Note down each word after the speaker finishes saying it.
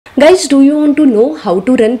Guys, do you want to know how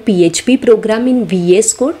to run PHP program in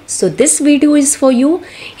VS Code? So this video is for you.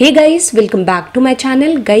 Hey guys, welcome back to my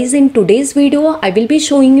channel. Guys, in today's video, I will be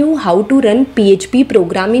showing you how to run PHP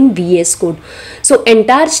program in VS Code. So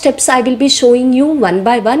entire steps I will be showing you one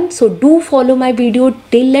by one. So do follow my video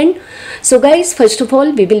till end. So guys, first of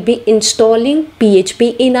all, we will be installing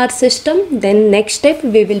PHP in our system. Then next step,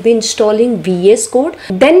 we will be installing VS Code.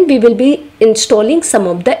 Then we will be installing some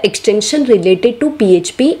of the extension related to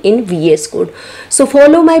PHP in VS Code. So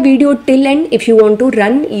follow my video till end if you want to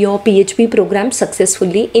run your PHP program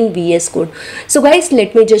successfully in VS Code. So guys,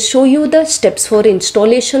 let me just show you the steps for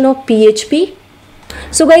installation of PHP.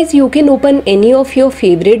 So guys, you can open any of your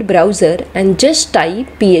favorite browser and just type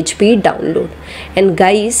PHP download. And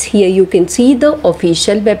guys, here you can see the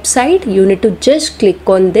official website. You need to just click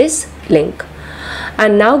on this link.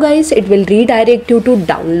 And now guys, it will redirect you to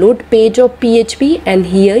download page of PHP, and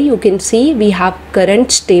here you can see we have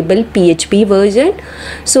current stable PHP version.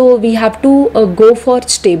 So we have to go for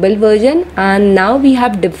stable version, and now we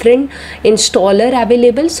have different installer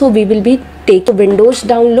available. So we will be take Windows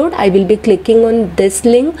download. I will be clicking on this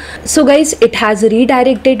link. So guys, it has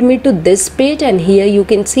redirected me to this page, and here you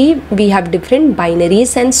can see we have different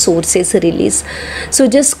binaries and sources release. So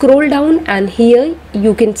just scroll down, and here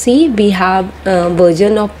you can see we have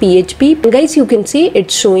version of PHP. Guys, you can see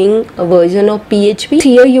it's showing a version of PHP.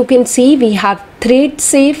 Here you can see we have thread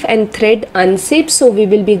safe and thread unsafe. So we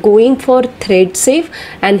will be going for thread safe,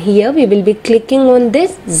 and here we will be clicking on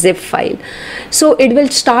this zip file. So it will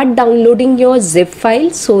start downloading your zip file.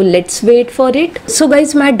 So let's wait for it. So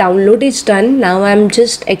guys, my download is done. Now I'm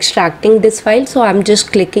just extracting this file. So I'm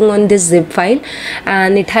just clicking on this zip file,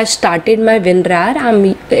 and it has started my WinRAR.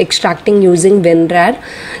 I'm extracting using WinRAR.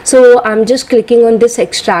 So I'm just clicking on this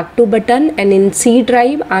extract to button, and in C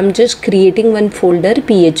drive I'm just creating one folder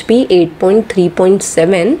PHP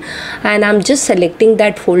 8.3.7, and I'm just selecting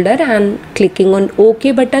that folder and clicking on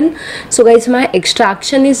OK button. So guys, my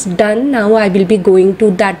extraction is done. Now I will be going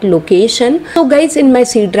to that location. So guys, in my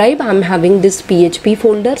C drive I'm having this PHP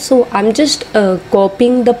folder. So I'm just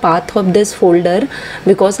copying the path of this folder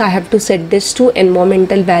because I have to set this to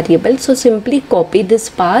environmental variable. So simply copy this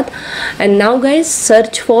path, and now guys,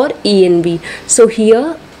 search for env. So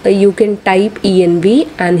here you can type env,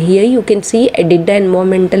 and here you can see edit the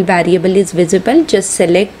environmental variable is visible. Just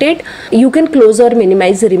select it. You can close or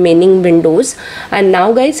minimize the remaining windows. And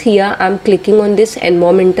now guys, here I'm clicking on this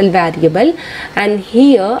environmental variable, and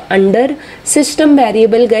here under system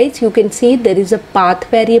variable guys, you can see there is a path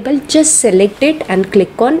variable. Just select it and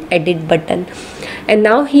click on edit button. And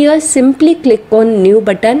now here simply click on new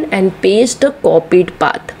button and paste the copied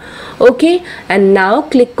path. Okay, and now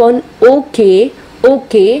click on OK,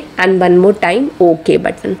 and one more time OK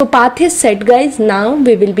button. So path is set guys. Now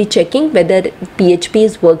we will be checking whether PHP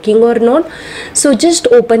is working or not. So just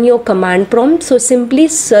open your command prompt. So simply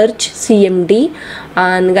search cmd,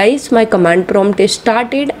 and guys, my command prompt is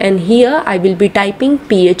started, and here I will be typing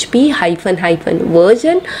PHP --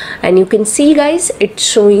 version, and you can see guys, it's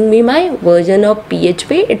showing me my version of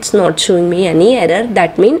PHP. It's not showing me any error.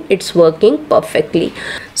 That means it's working perfectly.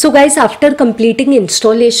 So guys, after completing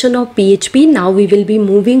installation of PHP, now we will be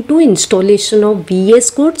moving to installation of VS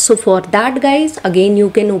Code. So for that guys, again you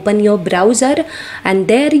can open your browser, and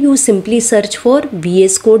there you simply search for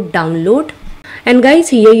VS Code download. And guys,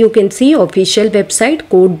 here you can see official website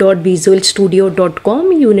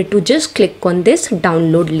code.visualstudio.com. You need to just click on this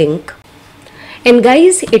download link. And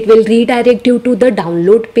guys, it will redirect you to the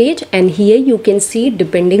download page, and here you can see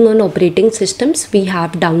depending on operating systems we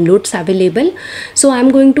have downloads available. So I'm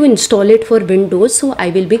going to install it for Windows, so I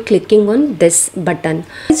will be clicking on this button.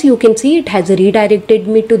 As you can see, it has redirected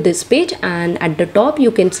me to this page, and at the top you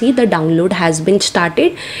can see the download has been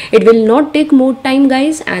started. It will not take more time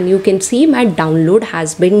guys, and you can see my download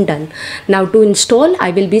has been done. Now to install, I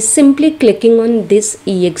will be simply clicking on this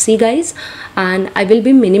exe guys, and I will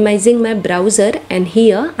be minimizing my browser, and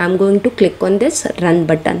here I'm going to click on this run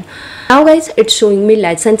button. Now guys, it's showing me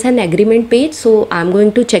license and agreement page. So I'm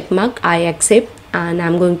going to check mark I accept, and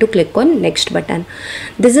I'm going to click on next button.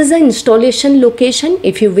 This is the installation location.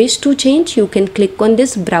 If you wish to change, you can click on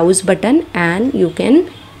this browse button and you can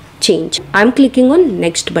change. I'm clicking on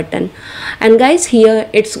next button, and guys, here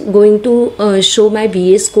it's going to show my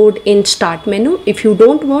VS Code in start menu. If you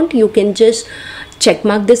don't want, you can just check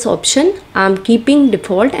mark this option. I'm keeping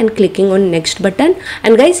default and clicking on next button.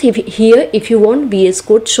 And guys, if you want VS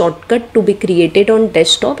Code shortcut to be created on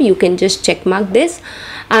desktop, you can just check mark this.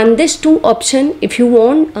 And this two option, if you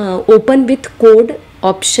want open with code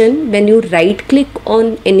option, when you right click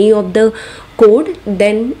on any of the code,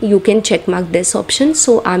 then you can check mark this option.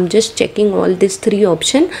 So I'm just checking all these 3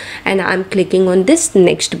 options and I'm clicking on this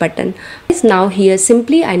next button. Now here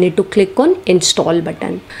simply I need to click on install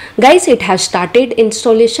button. Guys, it has started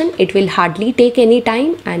installation. It will hardly take any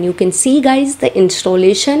time, and you can see guys the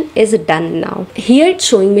installation is done now. Here it's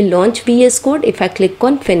showing me launch VS Code. If I click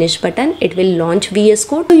on finish button, it will launch VS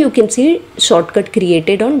Code. So you can see shortcut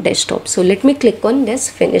created on desktop. So let me click on this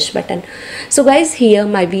finish button. So guys, here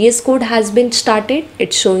my VS Code has been started.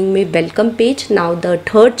 It's showing me welcome page. Now the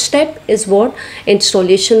third step is what?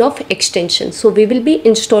 Installation of extension. So we will be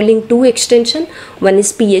installing 2 extensions. One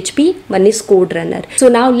is PHP, one is Code Runner. So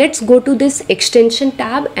now let's go to this extension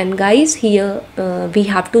tab, and guys, here we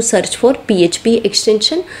have to search for PHP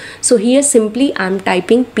extension. So here simply I'm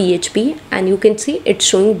typing PHP, and you can see it's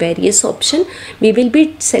showing various options. We will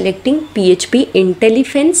be selecting PHP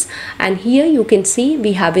IntelliFence, and here you can see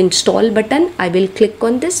we have install button. I will click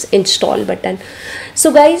on this install button.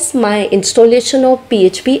 So guys, my installation of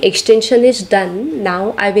PHP extension is done.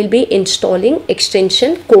 Now I will be installing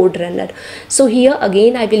extension Code Runner. So here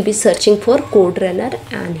again I will be searching for Code Runner,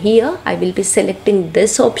 and here I will be selecting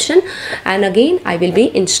this option, and again I will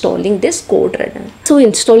be installing this Code Runner. So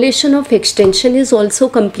installation of extension is also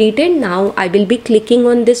completed. Now I will be clicking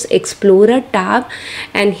on this Explorer tab,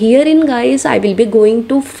 and herein guys I will be going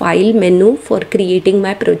to file menu for creating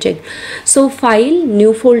my project. So file,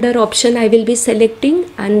 new folder option I will be selecting,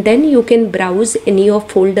 and then you can browse any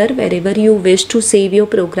of folder wherever you wish to save your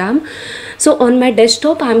program. So on my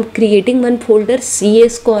desktop I'm creating one folder,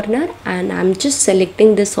 CS corner, and I'm just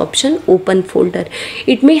selecting this option, open folder.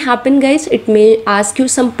 It may happen guys, it may ask you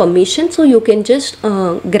some permission, so you can just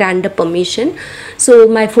grant the permission. So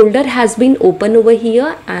my folder has been open over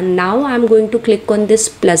here, and now I'm going to click on this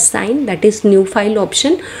plus sign, that is new file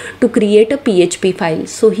option, to create a PHP file.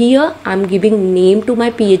 So here I'm giving name to my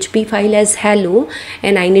PHP file as hello,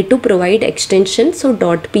 and I need to provide extension, so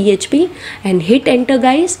 .php, and hit enter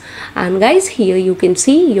guys. And guys, here you can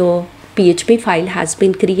see your PHP file has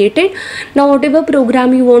been created. Now whatever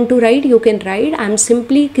program you want to write, you can write. I'm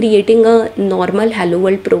simply creating a normal hello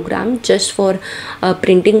world program just for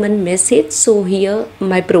printing one message. So here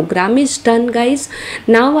my program is done guys.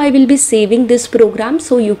 Now I will be saving this program,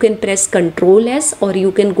 so you can press Ctrl S, or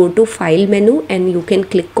you can go to file menu and you can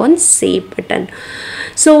click on save button.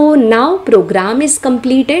 So now program is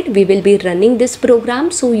completed. We will be running this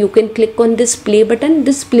program, so you can click on this play button.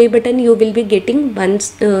 This play button you will be getting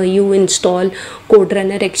once you install Code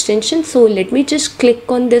Runner extension. So let me just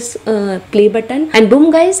click on this play button, and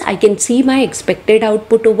boom guys, I can see my expected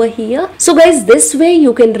output over here. So guys, this way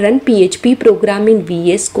you can run PHP program in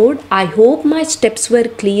VS Code. I hope my steps were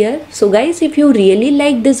clear. So guys, if you really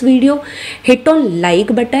like this video, hit on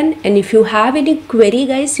like button, and if you have any query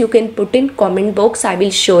guys, you can put in comment box. I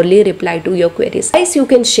will surely reply to your queries. Guys, you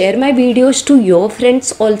can share my videos to your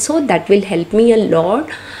friends also. That will help me a lot.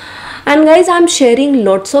 And guys, I'm sharing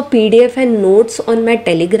lots of PDF and notes on my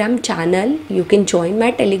Telegram channel. You can join my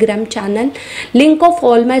Telegram channel. Link of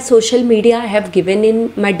all my social media I have given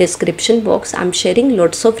in my description box. I'm sharing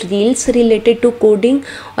lots of reels related to coding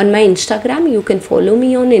on my Instagram. You can follow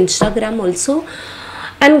me on Instagram also.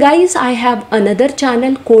 And guys, I have another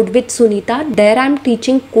channel, Code with Sunita. There I'm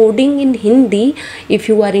teaching coding in Hindi. If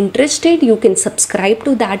you are interested, you can subscribe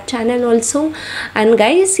to that channel also. And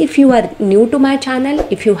guys, if you are new to my channel,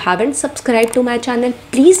 if you haven't subscribed to my channel,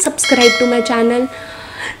 please subscribe to my channel.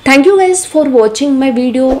 Thank you guys for watching my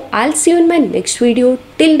video. I'll see you in my next video.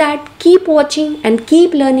 Till that, keep watching and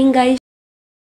keep learning guys.